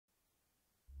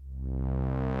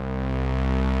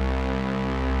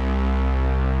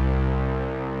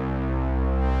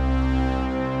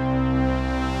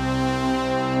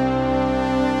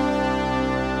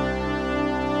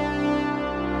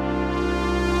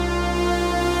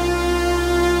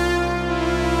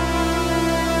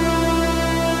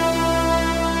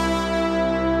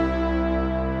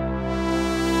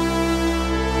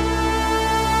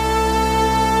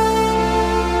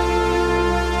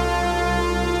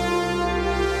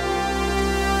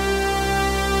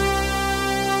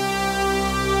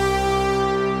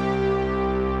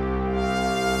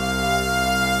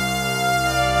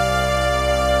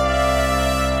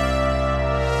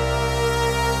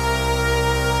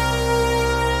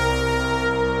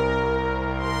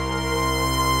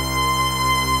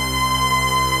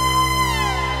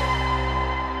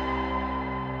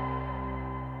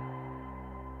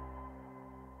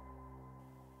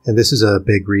And this is a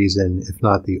big reason, if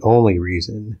not the only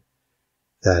reason,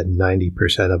 that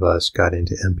 90% of us got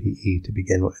into MPE to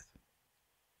begin with.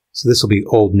 So this will be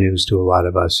old news to a lot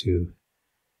of us who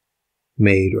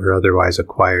made or otherwise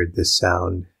acquired this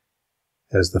sound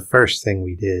as the first thing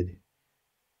we did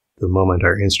the moment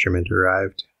our instrument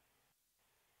arrived.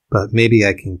 But maybe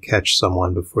I can catch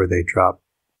someone before they drop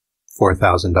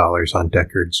 $4,000 on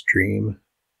Deckard's Dream.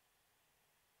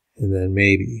 And then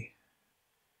maybe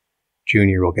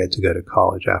Junior will get to go to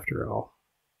college after all.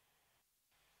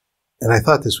 And I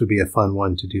thought this would be a fun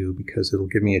one to do because it'll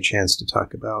give me a chance to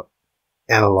talk about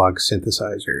analog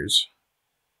synthesizers,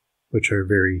 which are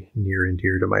very near and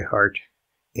dear to my heart.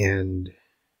 And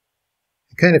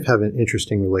I kind of have an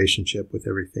interesting relationship with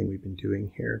everything we've been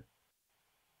doing here.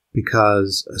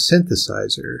 Because a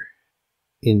synthesizer,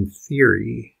 in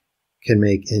theory, can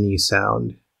make any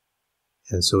sound,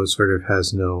 and so it sort of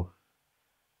has no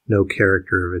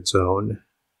character of its own.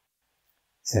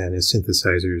 And as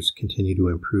synthesizers continue to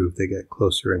improve, they get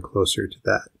closer and closer to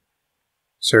that.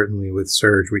 Certainly with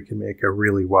Surge, we can make a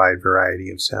really wide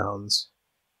variety of sounds,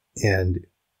 and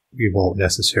you won't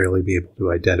necessarily be able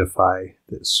to identify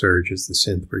that Surge is the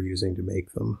synth we're using to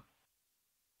make them.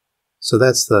 So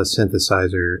that's the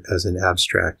synthesizer as an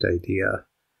abstract idea.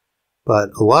 But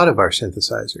a lot of our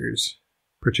synthesizers,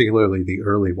 particularly the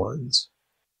early ones,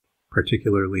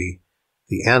 particularly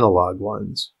the analog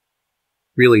ones,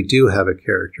 really do have a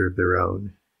character of their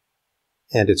own.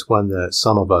 And it's one that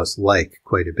some of us like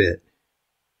quite a bit,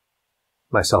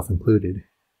 myself included.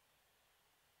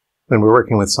 When we're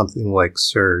working with something like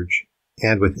Surge,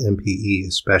 and with MPE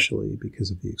especially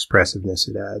because of the expressiveness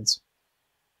it adds,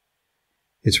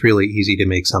 it's really easy to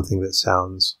make something that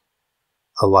sounds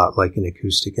a lot like an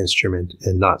acoustic instrument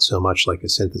and not so much like a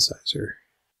synthesizer.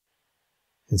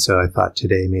 And so I thought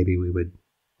today maybe we would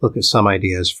look at some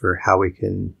ideas for how we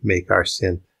can make our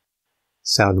synth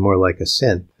sound more like a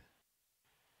synth.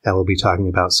 And we'll be talking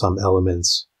about some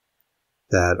elements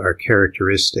that are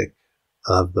characteristic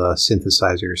of the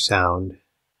synthesizer sound,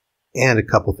 and a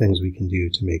couple things we can do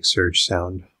to make Surge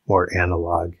sound more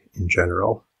analog in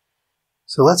general.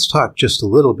 So let's talk just a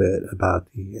little bit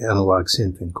about the analog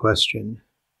synth in question.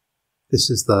 This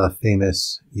is the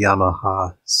famous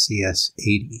Yamaha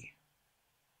CS-80,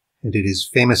 and it is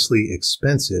famously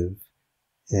expensive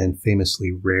and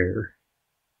famously rare.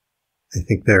 I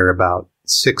think there are about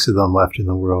 6 of them left in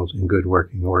the world in good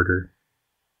working order.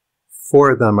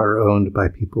 4 of them are owned by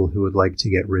people who would like to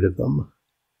get rid of them,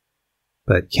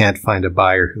 but can't find a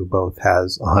buyer who both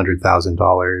has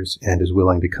 $100,000 and is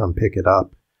willing to come pick it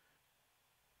up.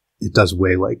 It does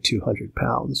weigh like 200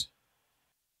 pounds.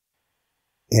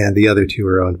 And the other 2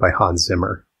 are owned by Hans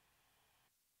Zimmer.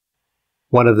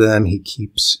 One of them he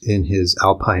keeps in his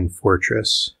Alpine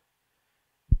fortress,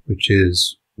 which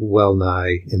is well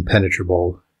nigh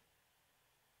impenetrable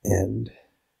and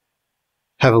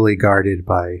heavily guarded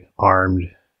by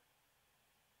armed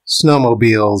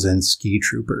snowmobiles and ski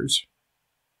troopers.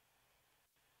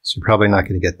 So you're probably not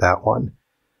going to get that one.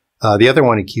 The other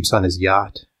one he keeps on his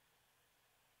yacht.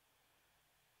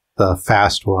 The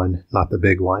fast one, not the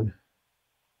big one.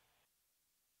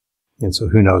 And so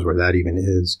who knows where that even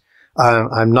is.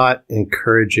 I'm not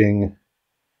encouraging,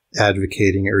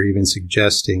 advocating, or even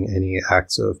suggesting any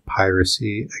acts of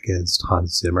piracy against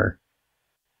Hans Zimmer.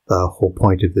 The whole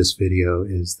point of this video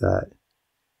is that,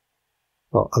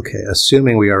 well, okay,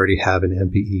 assuming we already have an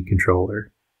MPE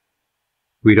controller,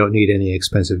 we don't need any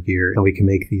expensive gear, and we can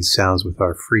make these sounds with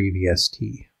our free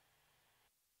VST.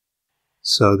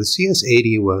 So the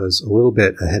CS-80 was a little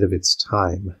bit ahead of its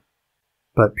time,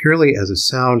 but purely as a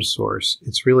sound source,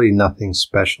 it's really nothing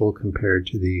special compared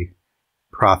to the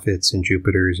Prophets and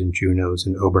Jupiters and Junos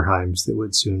and Oberheims that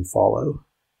would soon follow.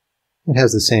 It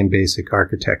has the same basic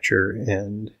architecture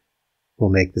and will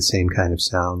make the same kind of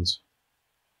sounds.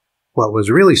 What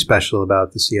was really special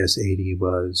about the CS-80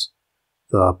 was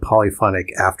the Polyphonic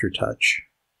Aftertouch,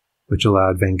 which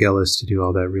allowed Vangelis to do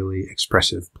all that really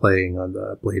expressive playing on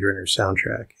the Blade Runner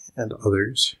soundtrack and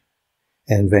others.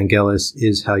 And Vangelis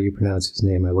is how you pronounce his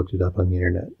name. I looked it up on the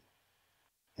internet.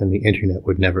 And the internet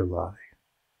would never lie.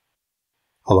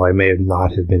 Although I may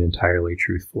not have been entirely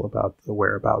truthful about the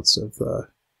whereabouts of the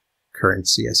current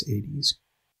CS-80s.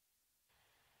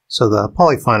 So the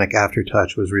Polyphonic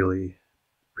Aftertouch was really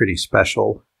pretty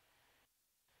special,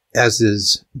 as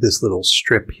is this little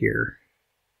strip here,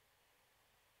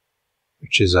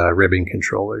 which is a ribbon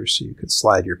controller, so you could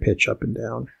slide your pitch up and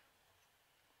down.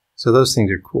 So those things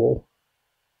are cool.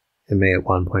 It may at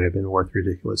one point have been worth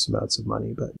ridiculous amounts of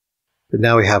money, but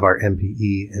now we have our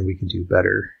MPE and we can do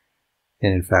better.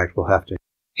 And in fact, we'll have to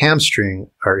hamstring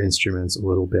our instruments a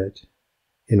little bit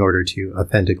in order to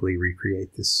authentically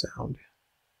recreate this sound.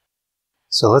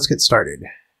 So let's get started.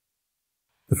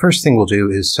 The first thing we'll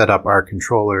do is set up our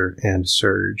controller and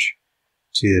surge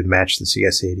to match the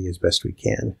CS-80 as best we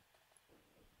can.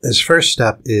 This first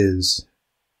step is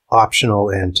optional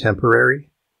and temporary.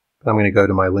 I'm going to go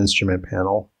to my instrument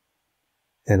panel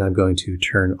and I'm going to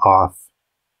turn off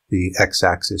the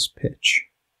x-axis pitch.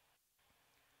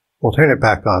 We'll turn it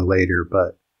back on later,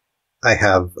 but I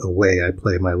have a way I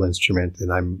play my instrument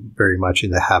and I'm very much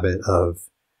in the habit of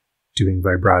doing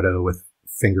vibrato with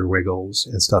finger wiggles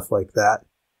and stuff like that,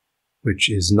 which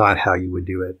is not how you would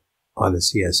do it on the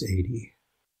CS-80.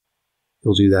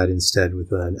 You'll do that instead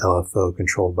with an LFO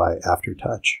controlled by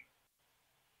Aftertouch.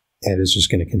 And it's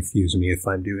just going to confuse me if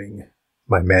I'm doing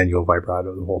my manual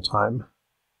vibrato the whole time.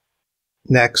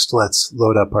 Next, let's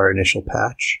load up our initial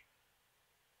patch.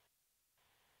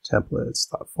 Templates,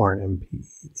 thoughtForm, MPE,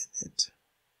 init.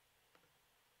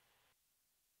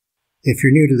 If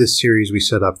you're new to this series, we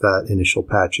set up that initial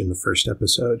patch in the first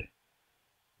episode.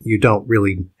 You don't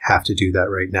really have to do that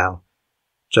right now.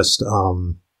 Just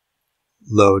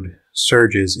load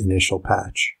Surge's initial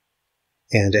patch.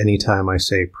 And anytime I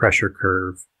say pressure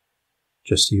curve,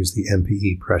 just use the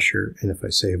MPE pressure. And if I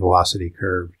say velocity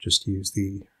curve, just use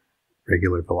the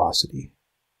regular velocity.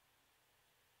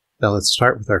 Now let's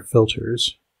start with our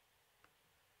filters.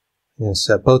 I'm going to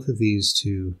set both of these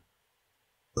to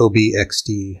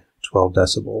OBXD 12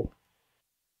 decibel.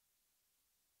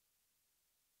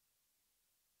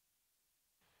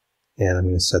 And I'm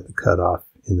going to set the cutoff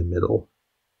in the middle.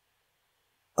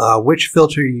 Which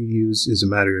filter you use is a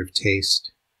matter of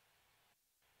taste.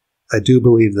 I do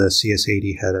believe the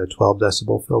CS-80 had a 12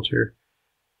 decibel filter,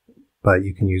 but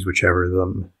you can use whichever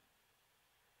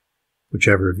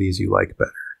of these you like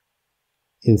better.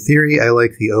 In theory, I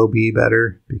like the OB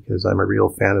better because I'm a real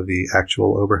fan of the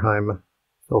actual Oberheim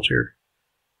filter.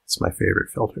 It's my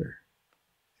favorite filter,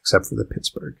 except for the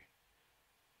Pittsburgh.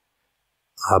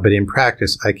 But in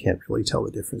practice, I can't really tell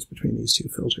the difference between these two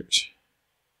filters.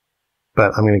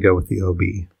 But I'm going to go with the OB.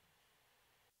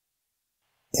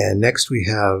 And next we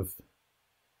have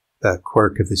that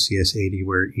quirk of the CS-80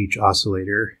 where each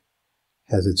oscillator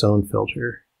has its own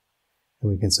filter.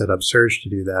 And we can set up surge to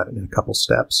do that in a couple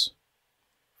steps.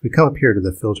 If we come up here to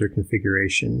the filter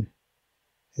configuration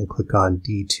and click on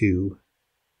D2,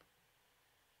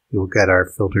 we will get our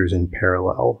filters in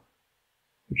parallel,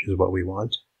 which is what we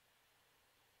want.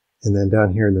 And then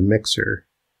down here in the mixer,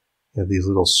 you have these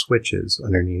little switches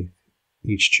underneath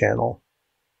each channel.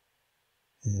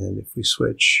 And if we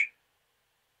switch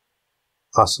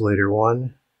oscillator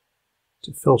 1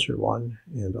 to filter 1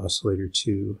 and oscillator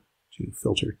 2 to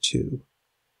filter 2.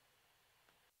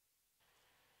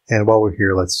 And while we're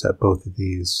here, let's set both of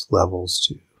these levels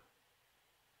to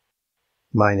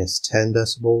 -10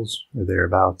 decibels or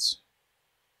thereabouts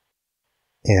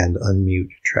and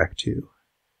unmute track 2.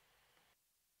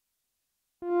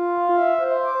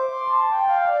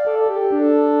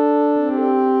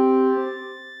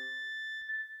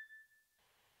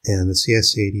 And the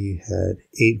CS-80 had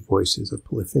 8 voices of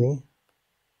polyphony.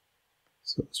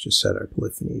 So let's just set our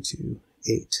polyphony to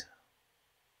 8.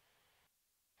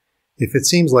 If it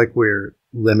seems like we're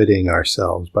limiting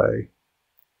ourselves by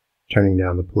turning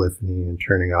down the polyphony and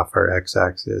turning off our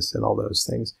x-axis and all those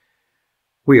things,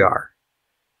 we are.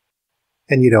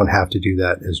 And you don't have to do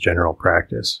that as general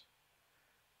practice.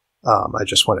 I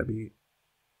just want to be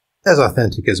as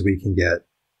authentic as we can get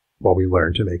while we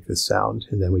learn to make this sound,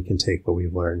 and then we can take what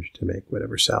we've learned to make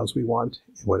whatever sounds we want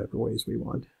in whatever ways we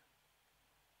want.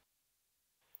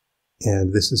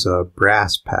 And this is a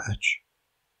brass patch.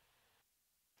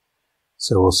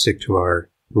 So we'll stick to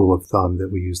our rule of thumb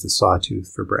that we use the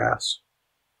sawtooth for brass.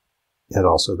 And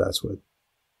also that's what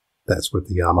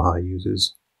the Yamaha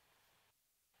uses.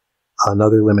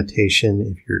 Another limitation,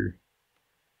 if you're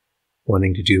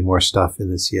wanting to do more stuff in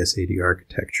the CS-80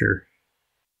 architecture,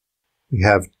 we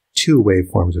have 2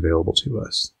 waveforms available to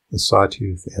us, the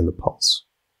sawtooth and the pulse.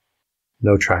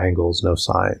 No triangles, no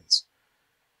sines.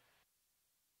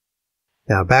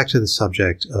 Now back to the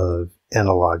subject of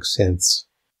analog synths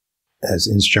as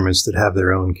instruments that have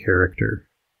their own character.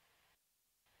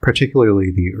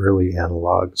 Particularly the early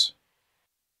analogs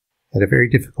had a very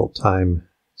difficult time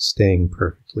staying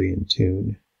perfectly in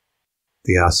tune.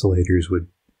 The oscillators would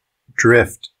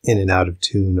drift in and out of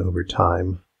tune over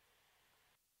time.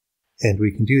 And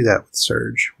we can do that with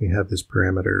surge. We have this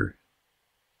parameter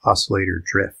oscillator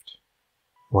drift.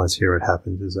 Let's hear what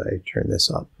happens as I turn this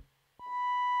up.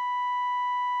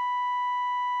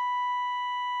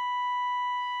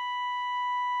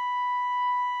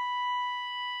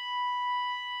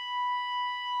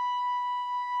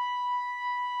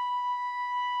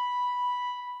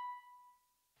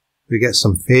 We get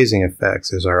some phasing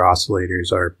effects as our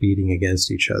oscillators are beating against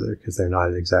each other because they're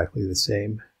not exactly the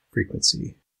same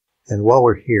frequency. And while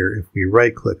we're here, if we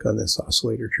right-click on this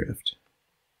oscillator drift,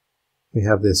 we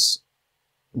have this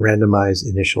randomized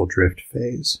initial drift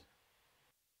phase,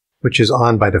 which is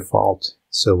on by default,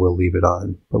 so we'll leave it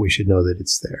on, but we should know that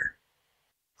it's there.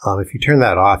 If you turn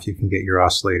that off, you can get your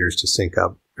oscillators to sync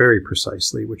up very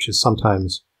precisely, which is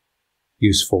sometimes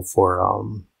useful for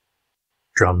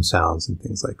drum sounds and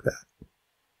things like that.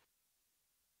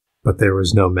 But there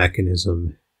was no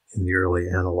mechanism in the early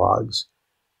analogs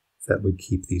that would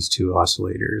keep these two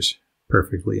oscillators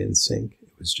perfectly in sync.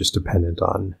 It was just dependent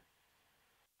on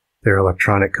their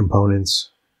electronic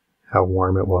components, how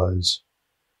warm it was,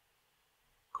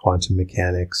 quantum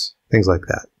mechanics, things like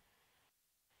that.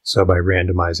 So by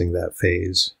randomizing that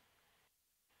phase,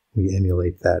 we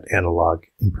emulate that analog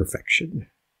imperfection.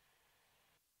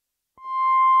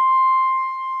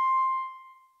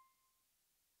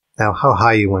 Now, how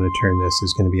high you want to turn this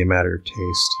is going to be a matter of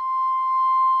taste.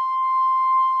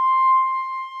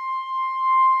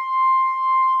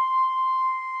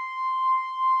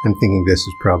 I'm thinking this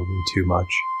is probably too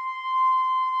much.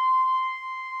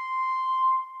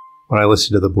 When I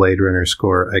listen to the Blade Runner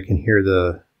score, I can hear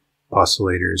the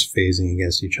oscillators phasing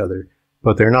against each other,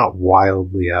 but they're not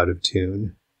wildly out of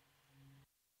tune.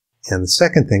 And the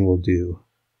second thing we'll do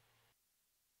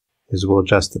is we'll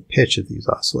adjust the pitch of these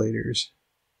oscillators,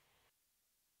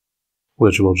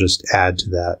 which will just add to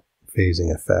that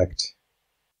phasing effect.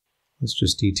 Let's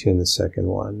just detune the second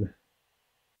one.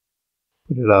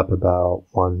 Put it up about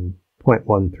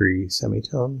 1.13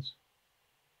 semitones.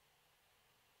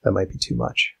 That might be too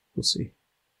much. We'll see.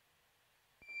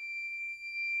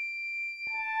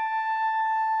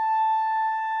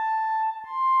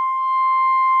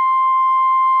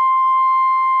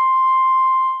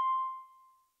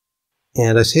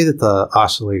 And I say that the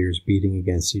oscillators beating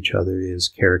against each other is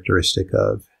characteristic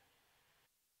of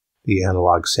the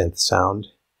analog synth sound.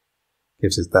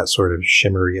 Gives it that sort of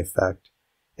shimmery effect.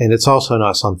 And it's also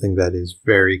not something that is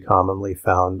very commonly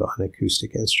found on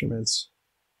acoustic instruments.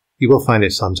 You will find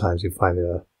it sometimes. You find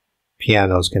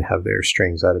pianos can have their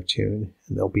strings out of tune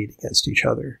and they'll beat against each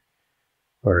other.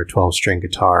 Or a 12-string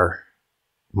guitar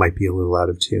might be a little out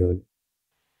of tune.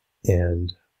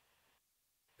 And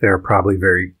there are probably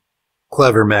very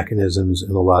clever mechanisms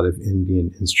in a lot of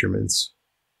Indian instruments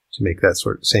to make that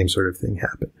same sort of thing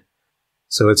happen.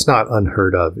 So it's not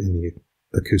unheard of in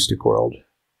the acoustic world,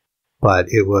 but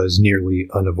it was nearly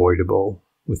unavoidable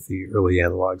with the early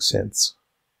analog synths.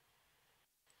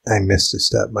 I missed a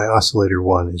step. My oscillator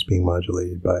 1 is being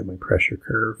modulated by my pressure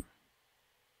curve,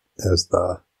 as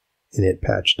the init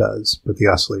patch does, but the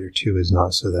oscillator 2 is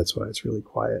not, so that's why it's really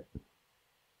quiet.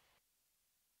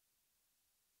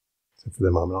 So for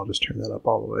the moment, I'll just turn that up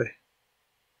all the way.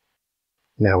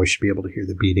 Now we should be able to hear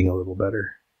the beating a little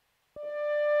better.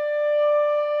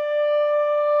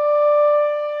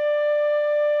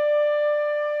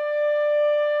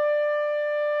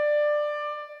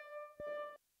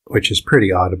 Which is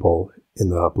pretty audible in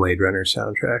the Blade Runner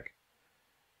soundtrack.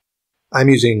 I'm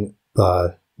using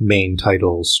the main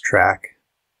titles track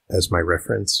as my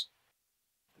reference.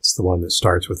 It's the one that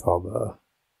starts with all the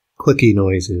clicky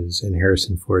noises and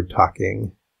Harrison Ford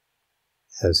talking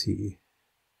as he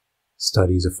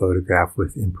studies a photograph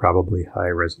with improbably high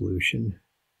resolution.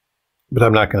 But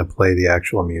I'm not going to play the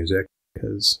actual music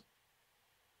because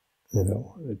I don't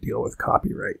want to deal with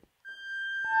copyright.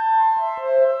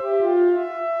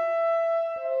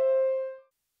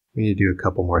 We need to do a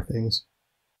couple more things.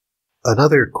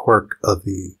 Another quirk of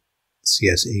the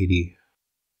CS-80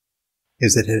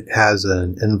 is that it has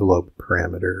an envelope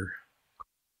parameter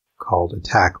called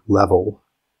attack level,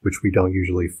 which we don't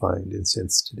usually find in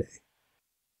synths today.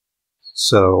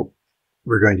 So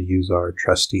we're going to use our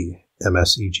trusty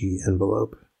MSEG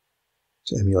envelope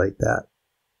to emulate that.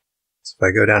 So if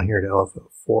I go down here to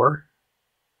LFO4,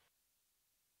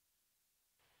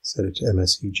 set it to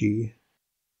MSEG,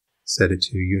 set it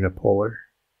to unipolar,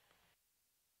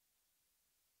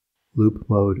 loop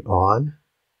mode on,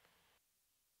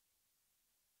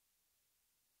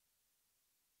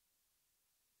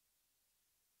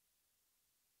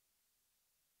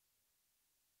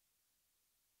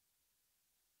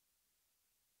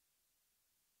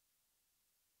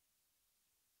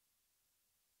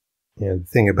 and the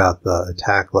thing about the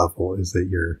attack level is that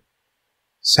your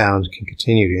sound can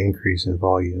continue to increase in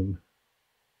volume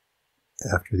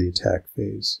after the attack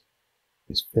phase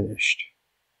is finished.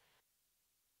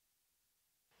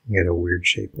 You get a weird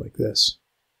shape like this.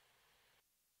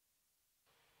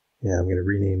 Yeah, I'm going to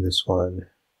rename this one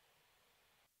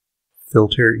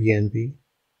Filter ENV.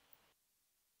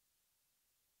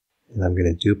 And I'm going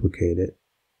to duplicate it,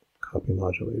 copy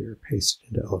modulator, paste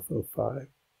it into LFO5.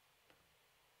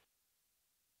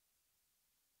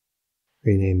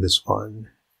 Rename this one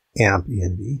amp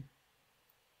ENV.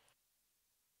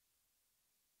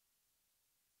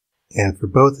 And for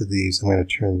both of these, I'm going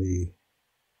to turn the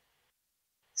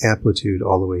amplitude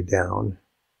all the way down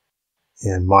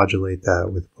and modulate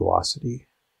that with velocity,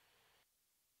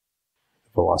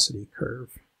 the velocity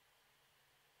curve.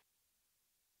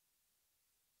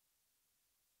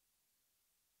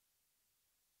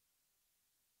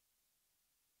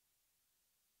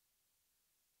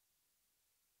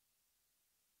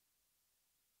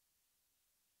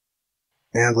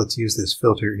 And let's use this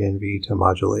filter ENV to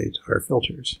modulate our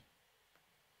filters.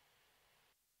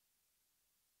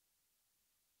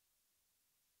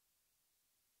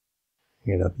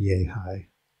 Bring it up yay high.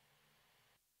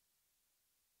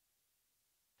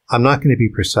 I'm not going to be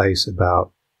precise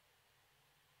about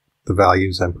the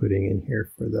values I'm putting in here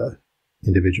for the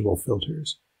individual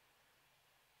filters.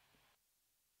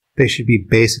 They should be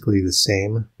basically the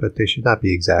same, but they should not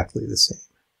be exactly the same.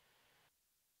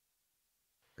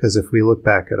 Because if we look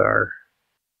back at our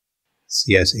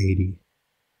CS-80,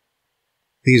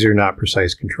 these are not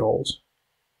precise controls.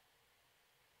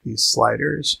 These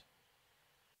sliders.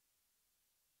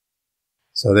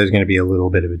 So there's going to be a little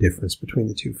bit of a difference between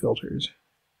the two filters.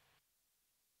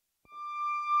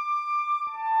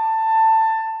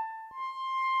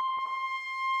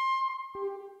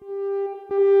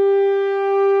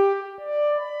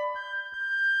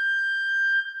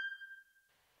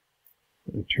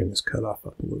 Let me turn this cutoff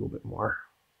up a little bit more.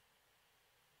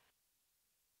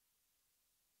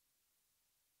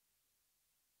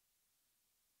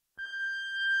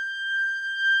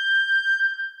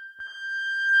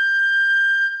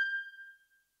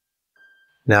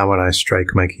 Now when I strike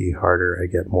my key harder, I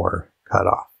get more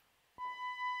cutoff.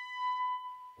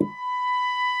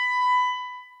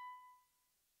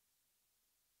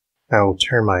 I will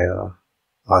turn my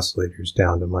oscillators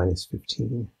down to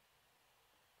 -15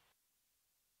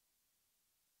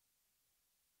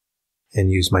 and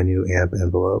use my new amp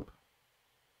envelope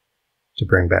to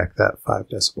bring back that 5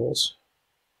 decibels.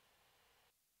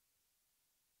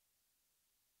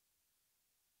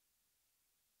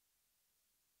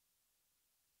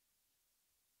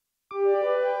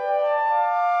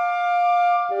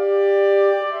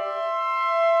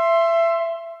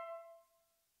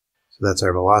 So that's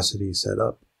our velocity set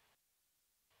up.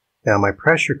 Now my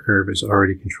pressure curve is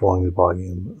already controlling the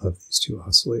volume of these two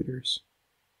oscillators.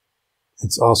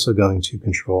 It's also going to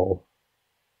control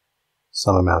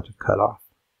some amount of cutoff.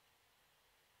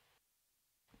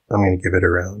 I'm going to give it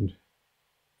around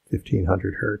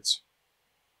 1500 hertz.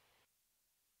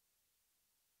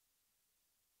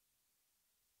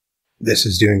 This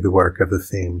is doing the work of the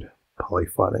famed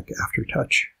Polyphonic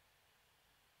Aftertouch.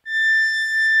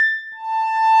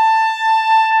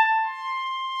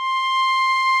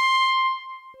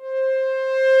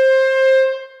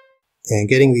 And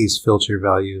getting these filter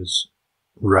values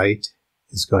right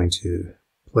is going to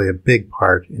play a big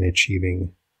part in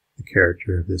achieving the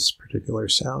character of this particular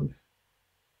sound.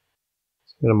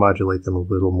 So I'm going to modulate them a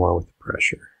little more with the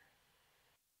pressure.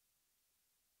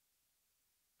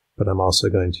 But I'm also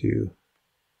going to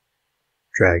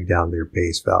drag down their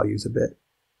bass values a bit.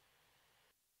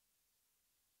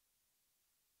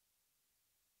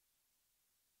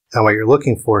 Now what you're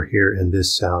looking for here in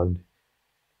this sound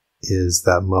is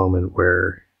that moment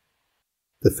where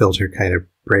the filter kind of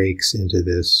breaks into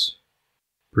this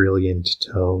brilliant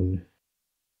tone.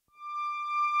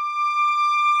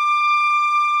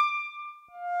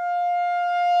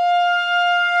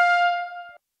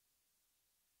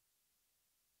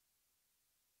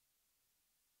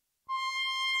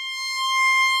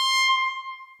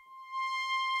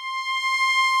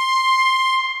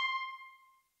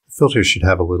 The filter should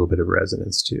have a little bit of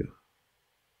resonance too.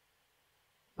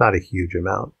 Not a huge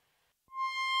amount.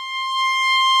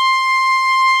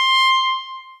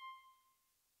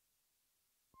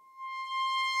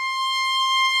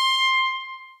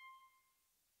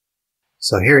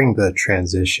 So hearing the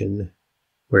transition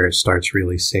where it starts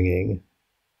really singing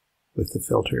with the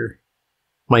filter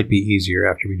might be easier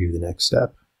after we do the next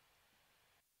step.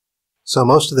 So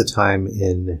most of the time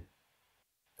in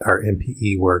our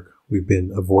MPE work, we've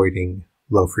been avoiding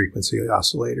low frequency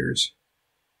oscillators.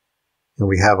 And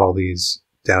we have all these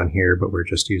down here, but we're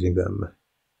just using them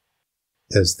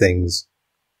as things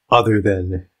other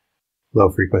than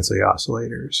low frequency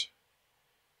oscillators,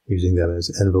 using them as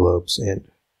envelopes and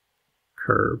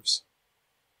curves.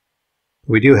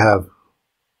 We do have,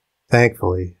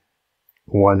 thankfully,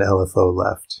 one LFO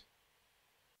left.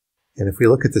 And if we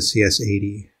look at the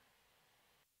CS-80,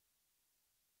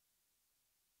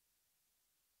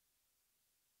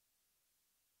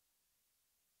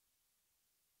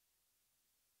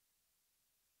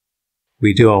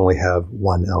 we do only have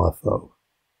one LFO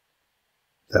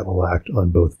that will act on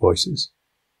both voices.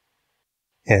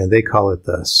 And they call it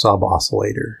the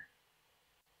sub-oscillator.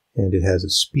 And it has a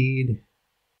speed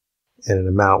and an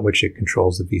amount which it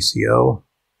controls the VCO,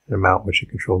 an amount which it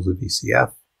controls the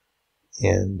VCF,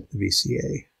 and the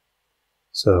VCA.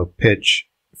 So pitch,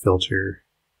 filter,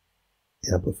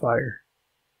 amplifier.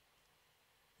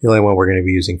 The only one we're going to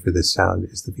be using for this sound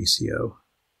is the VCO.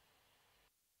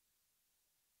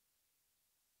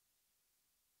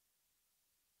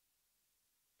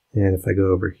 And if I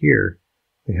go over here,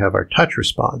 we have our touch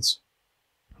response.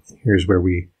 Here's where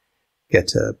we get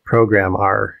to program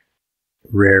our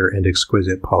rare and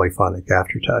exquisite polyphonic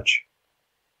aftertouch.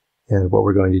 And what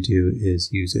we're going to do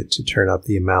is use it to turn up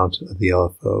the amount of the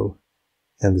LFO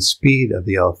and the speed of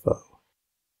the LFO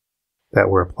that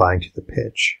we're applying to the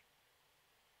pitch.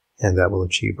 And that will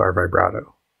achieve our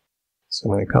vibrato. So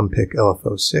I'm going to come pick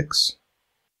LFO 6,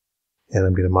 and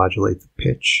I'm going to modulate the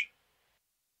pitch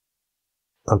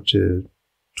up to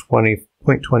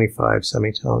 20.25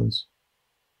 semitones.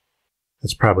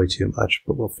 That's probably too much,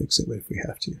 but we'll fix it if we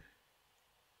have to.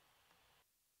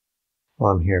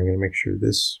 While I'm here, I'm going to make sure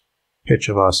this pitch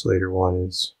of oscillator 1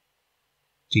 is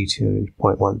detuned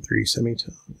 0.13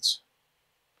 semitones.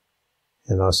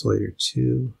 And oscillator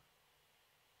 2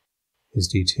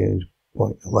 is detuned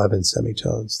 0.11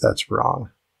 semitones. That's wrong.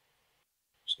 I'm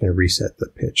just going to reset the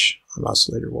pitch on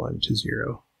oscillator 1 to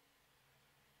 0.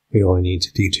 We only need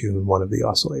to detune one of the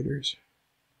oscillators.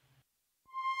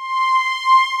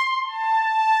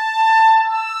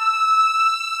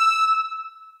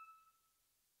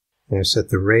 I'm going to set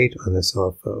the rate on this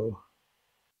LFO.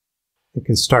 It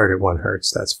can start at 1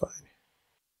 Hertz, that's fine.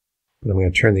 But I'm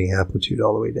going to turn the amplitude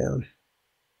all the way down.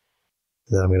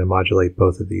 And then I'm going to modulate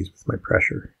both of these with my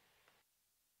pressure.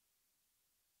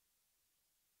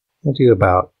 I'll do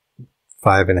about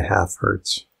 5.5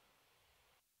 Hertz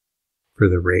for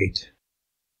the rate.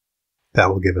 That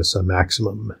will give us a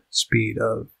maximum speed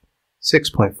of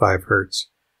 6.5 Hertz,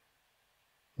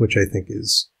 which I think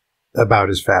is about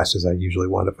as fast as I usually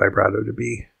want a vibrato to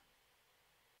be.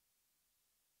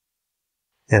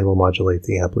 And we'll modulate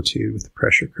the amplitude with the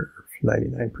pressure curve,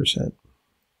 99%.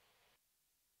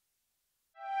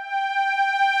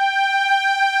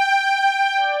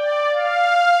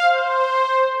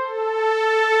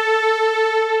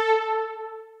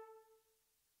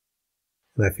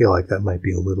 And I feel like that might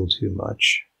be a little too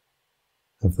much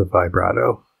of the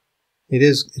vibrato. It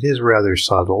is rather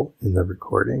subtle in the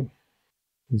recording.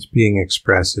 It's being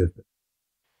expressive,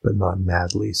 but not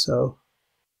madly so.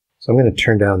 So I'm going to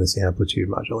turn down this amplitude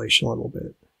modulation a little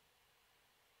bit.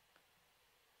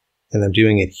 And I'm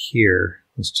doing it here.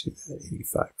 Let's do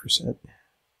that 85%.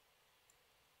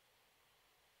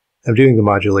 I'm doing the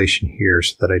modulation here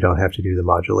so that I don't have to do the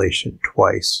modulation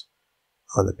twice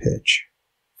on the pitch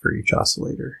for each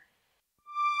oscillator.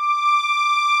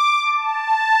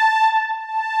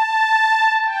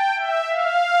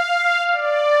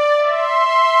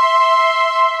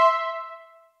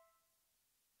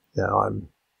 Now I'm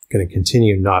going to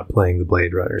continue not playing the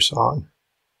Blade Runner song,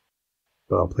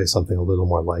 but I'll play something a little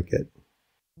more like it.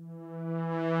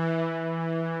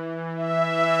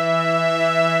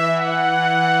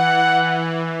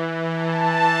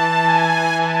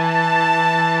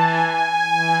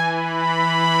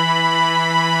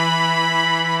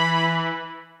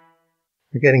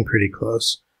 We're getting pretty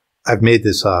close. I've made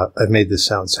this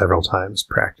sound several times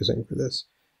practicing for this.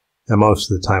 And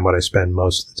most of the time, what I spend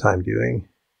most of the time doing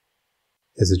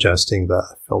is adjusting the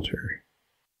filter.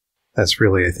 That's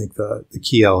really, I think, the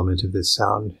key element of this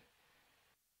sound.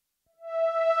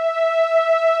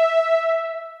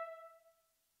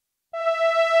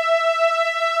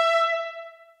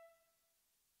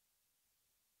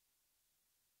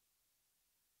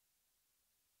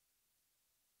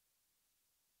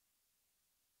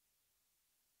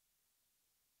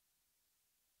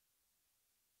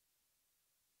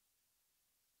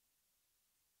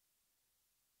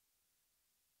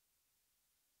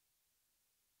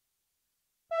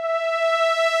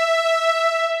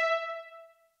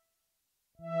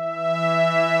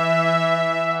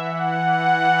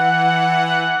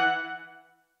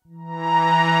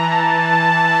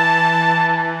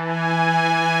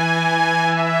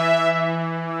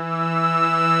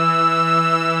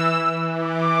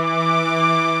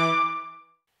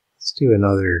 Let's do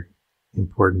another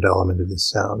important element of this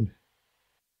sound,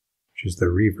 which is the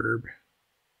reverb.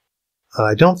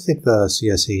 I don't think the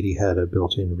CS-80 had a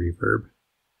built-in reverb,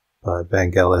 but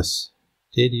Vangelis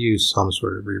did use some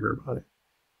sort of reverb on it.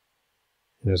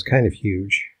 And it was kind of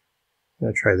huge. I'm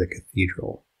going to try the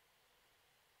Cathedral.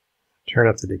 Turn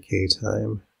up the decay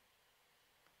time.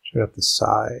 Turn up the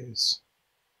size,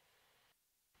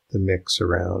 the mix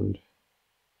around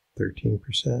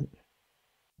 13%.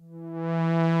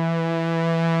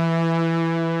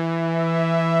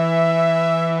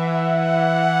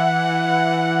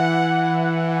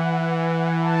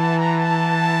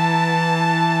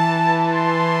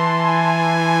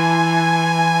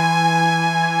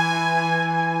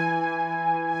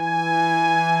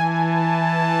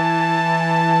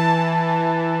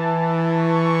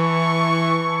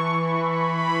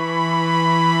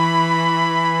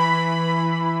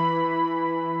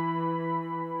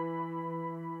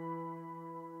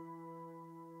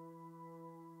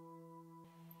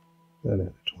 And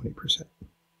at 20%.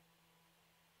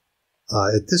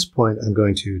 At this point, I'm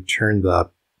going to turn the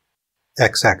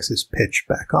x-axis pitch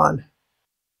back on.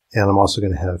 And I'm also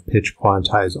going to have pitch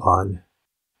quantize on,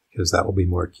 because that will be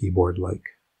more keyboard-like.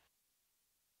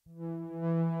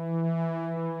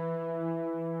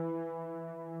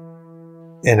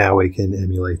 And now we can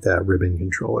emulate that ribbon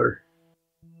controller.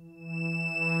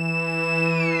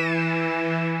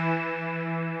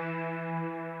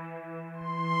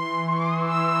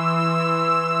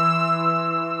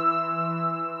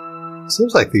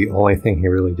 Seems like the only thing he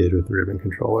really did with the ribbon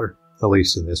controller, at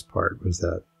least in this part, was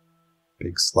that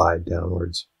big slide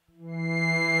downwards.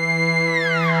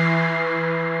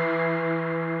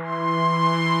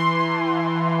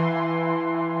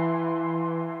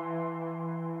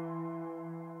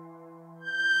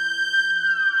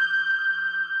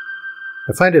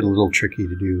 I find it a little tricky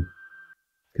to do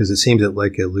because it seems that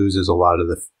like it loses a lot of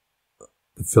the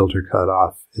filter cut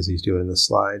off as he's doing the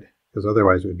slide, because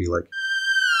otherwise it would be like.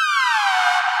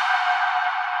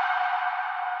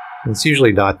 It's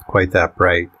usually not quite that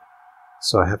bright,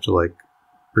 so I have to like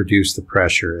reduce the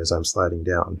pressure as I'm sliding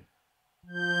down.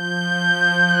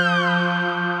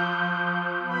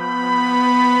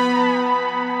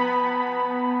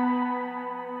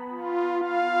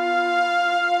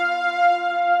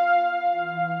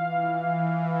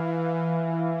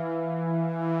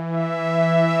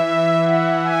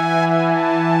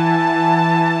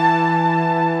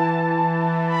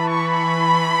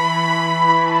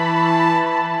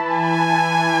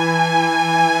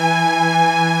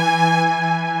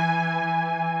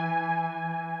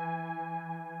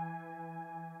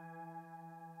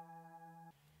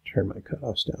 Turn my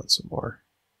cutoffs down some more.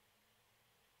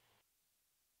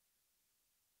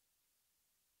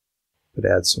 But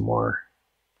add some more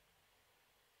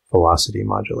velocity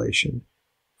modulation.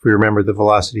 If we remember, the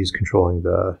velocity is controlling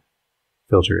the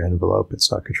filter envelope. It's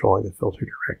not controlling the filter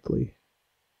directly.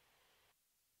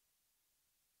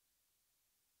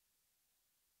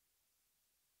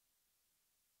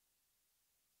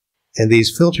 And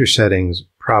these filter settings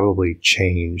probably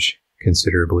change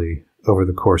considerably over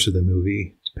the course of the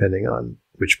movie, depending on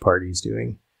which part he's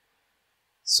doing.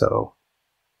 So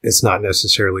it's not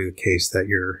necessarily the case that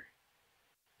your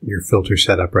filter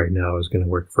setup right now is going to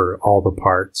work for all the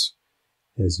parts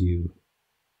as you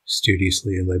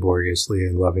studiously and laboriously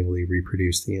and lovingly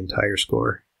reproduce the entire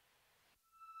score.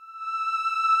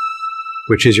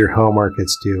 Which is your homework.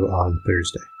 It's due on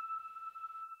Thursday.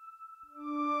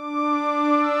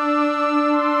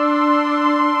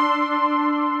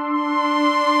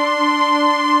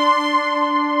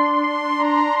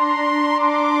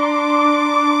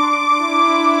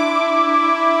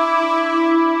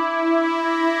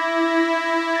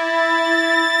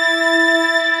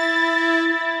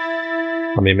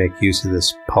 Let me make use of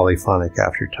this Polyphonic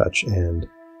Aftertouch and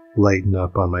lighten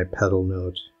up on my pedal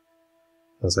note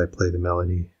as I play the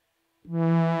melody.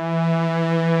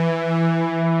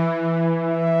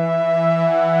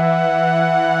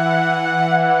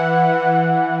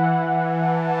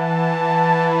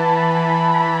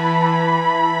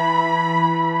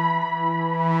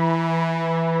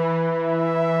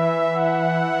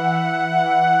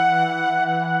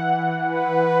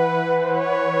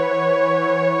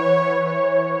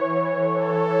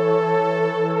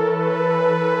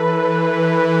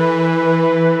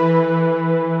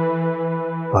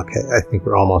 Okay, I think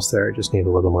we're almost there. I just need a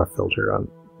little more filter on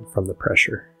from the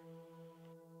pressure.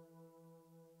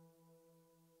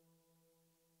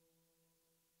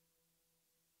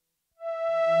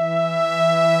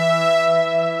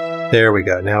 There we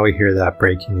go. Now we hear that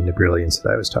breaking into brilliance that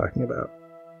I was talking about.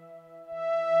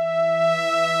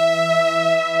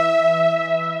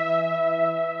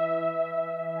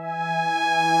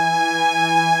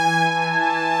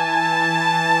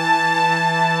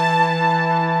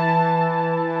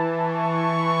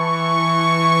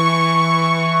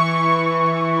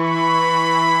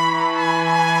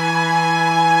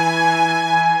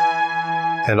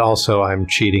 And also I'm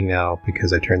cheating now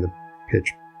because I turned the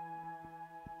pitch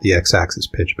the x-axis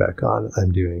pitch back on,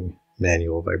 I'm doing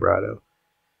manual vibrato.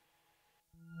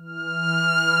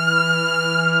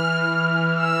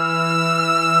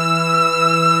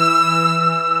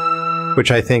 Which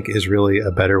I think is really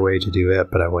a better way to do it,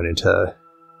 but I wanted to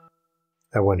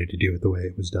do it the way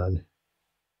it was done.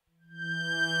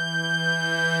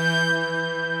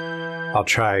 I'll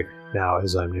try now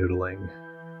as I'm noodling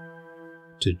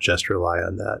to just rely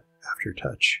on that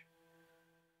aftertouch.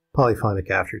 Polyphonic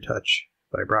Aftertouch,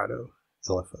 vibrato,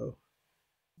 LFO.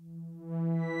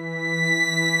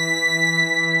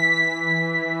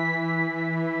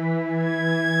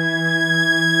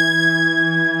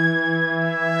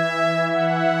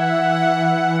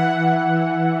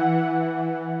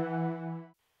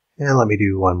 And let me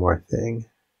do one more thing.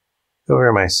 Go over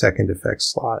to my second effect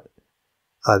slot.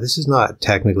 This is not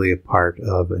technically a part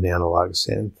of an analog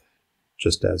synth,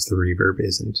 just as the reverb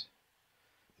isn't.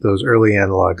 Those early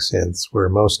analog synths were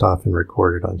most often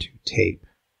recorded onto tape.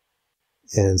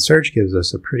 And Surge gives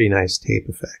us a pretty nice tape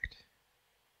effect.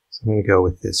 So I'm going to go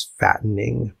with this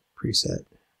fattening preset.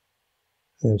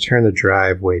 I'm going to turn the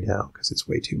drive way down because it's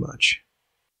way too much.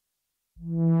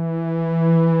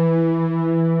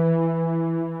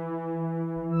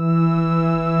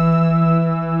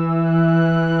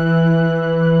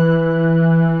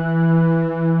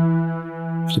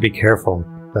 To be careful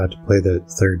not to play the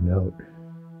third note,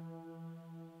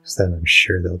 because then I'm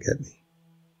sure they'll get me.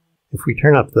 If we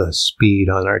turn up the speed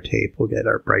on our tape, we'll get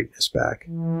our brightness back.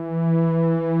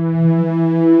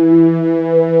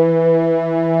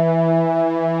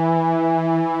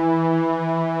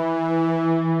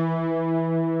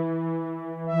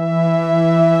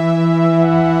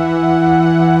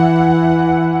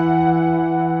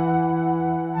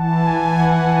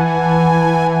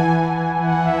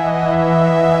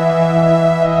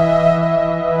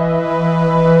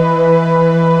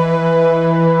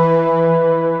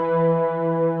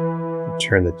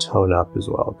 Turn the tone up as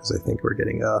well, because I think we're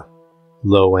getting a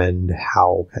low-end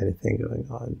howl kind of thing going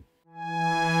on.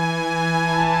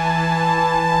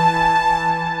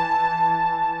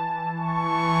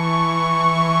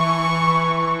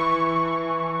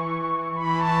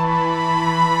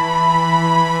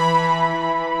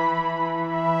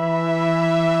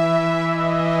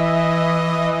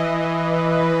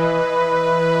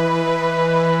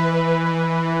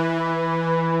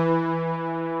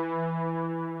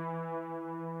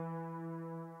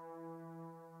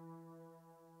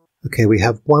 Okay, we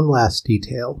have one last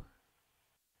detail.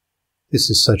 This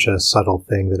is such a subtle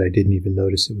thing that I didn't even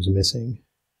notice it was missing.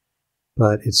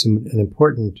 But it's an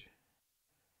important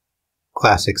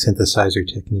classic synthesizer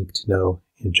technique to know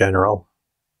in general.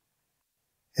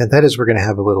 And that is we're going to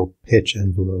have a little pitch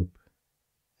envelope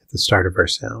at the start of our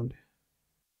sound.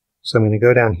 So I'm going to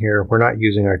go down here. We're not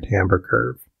using our timbre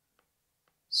curve.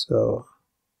 So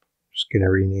I'm just going to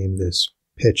rename this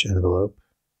pitch envelope.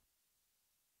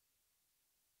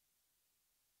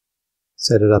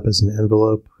 Set it up as an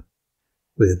envelope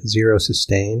with 0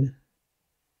 sustain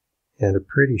and a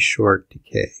pretty short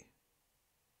decay.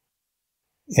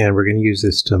 And we're going to use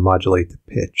this to modulate the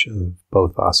pitch of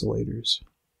both oscillators.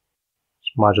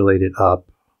 Just modulate it up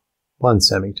 1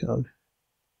 semitone.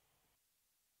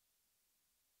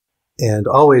 And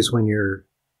always when you're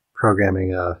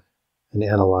programming an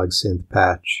analog synth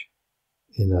patch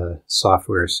in a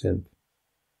software synth,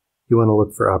 you want to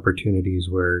look for opportunities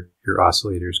where your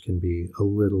oscillators can be a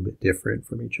little bit different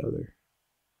from each other.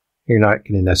 You're not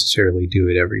going to necessarily do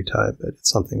it every time, but it's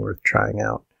something worth trying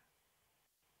out.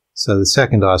 So the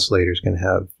second oscillator is going to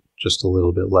have just a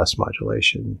little bit less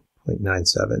modulation,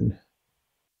 0.97.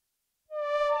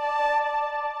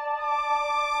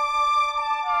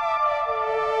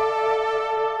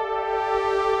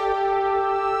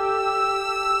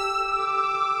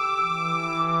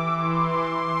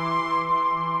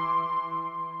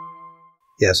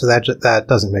 Yeah, so that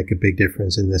doesn't make a big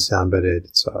difference in this sound, but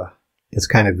it's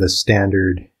kind of the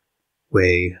standard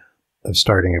way of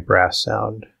starting a brass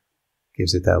sound.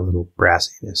 Gives it that little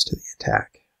brassiness to the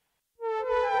attack.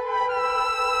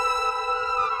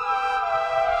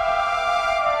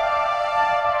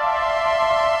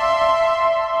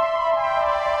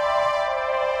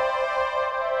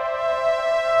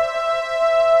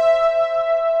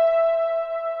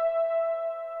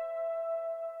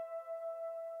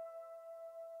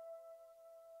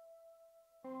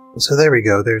 So there we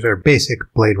go. There's our basic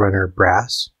Blade Runner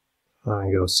brass. I'm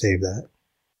going to go save that.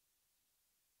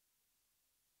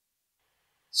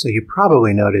 So you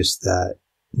probably noticed that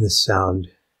this sound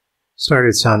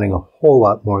started sounding a whole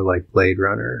lot more like Blade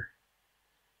Runner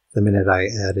the minute I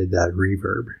added that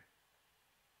reverb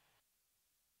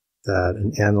that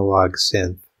an analog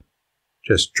synth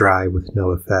just dry with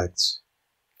no effects,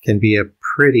 can be a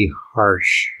pretty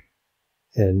harsh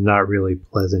and not really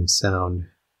pleasant sound.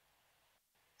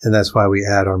 And that's why we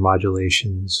add our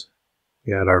modulations,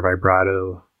 we add our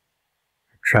vibrato,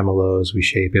 our tremolos, we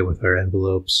shape it with our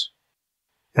envelopes.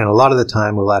 And a lot of the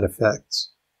time we'll add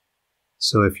effects.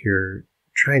 So if you're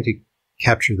trying to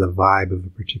capture the vibe of a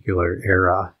particular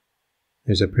era,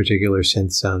 there's a particular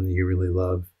synth sound that you really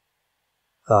love,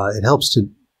 it helps to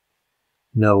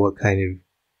know what kind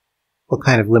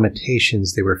of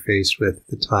limitations they were faced with at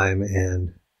the time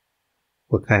and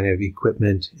what kind of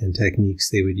equipment and techniques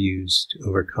they would use to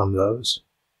overcome those.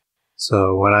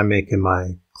 So when I'm making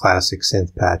my classic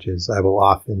synth patches, I will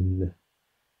often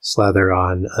slather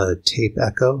on a tape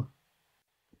echo.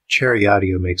 Cherry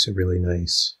Audio makes a really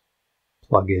nice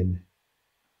plugin,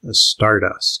 a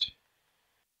Stardust,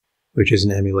 which is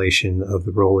an emulation of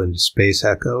the Roland Space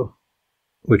Echo,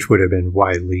 which would have been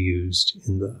widely used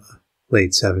in the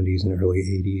late 70s and early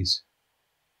 80s.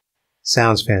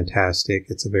 Sounds fantastic.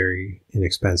 It's a very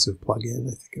inexpensive plugin,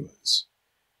 I think it was.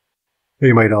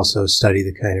 You might also study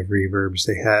the kind of reverbs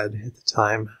they had at the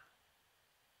time.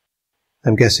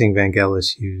 I'm guessing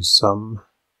Vangelis used some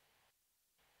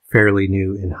fairly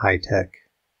new and high-tech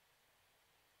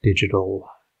digital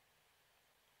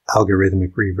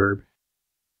algorithmic reverb.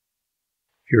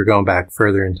 If you were going back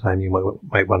further in time, you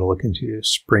might want to look into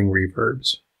spring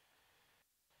reverbs.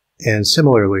 And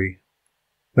similarly,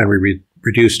 when we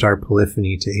reduced our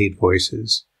polyphony to 8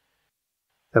 voices,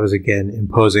 that was again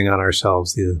imposing on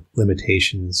ourselves the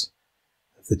limitations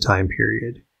of the time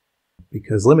period,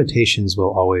 because limitations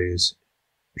will always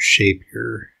shape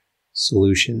your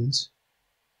solutions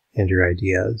and your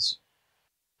ideas,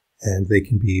 and they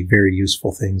can be very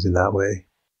useful things in that way.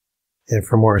 And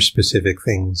for more specific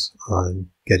things on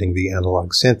getting the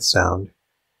analog synth sound,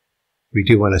 we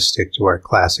do want to stick to our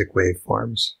classic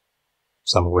waveforms,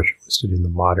 some of which are listed in the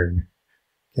modern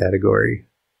category,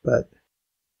 but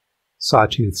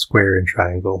sawtooth, square, and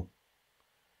triangle.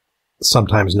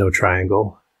 Sometimes no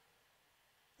triangle.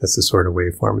 That's the sort of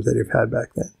waveforms that you've had back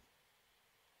then.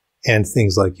 And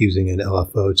things like using an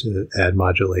LFO to add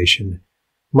modulation.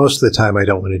 Most of the time I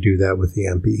don't want to do that with the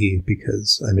MPE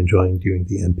because I'm enjoying doing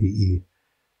the MPE,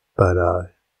 but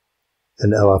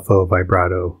an LFO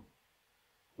vibrato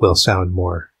will sound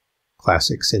more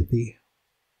classic synthy.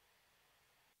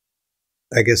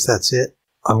 I guess that's it.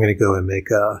 I'm going to go and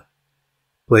make a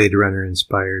Blade Runner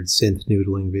inspired synth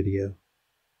noodling video.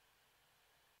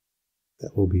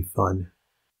 That will be fun.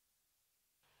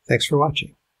 Thanks for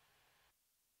watching.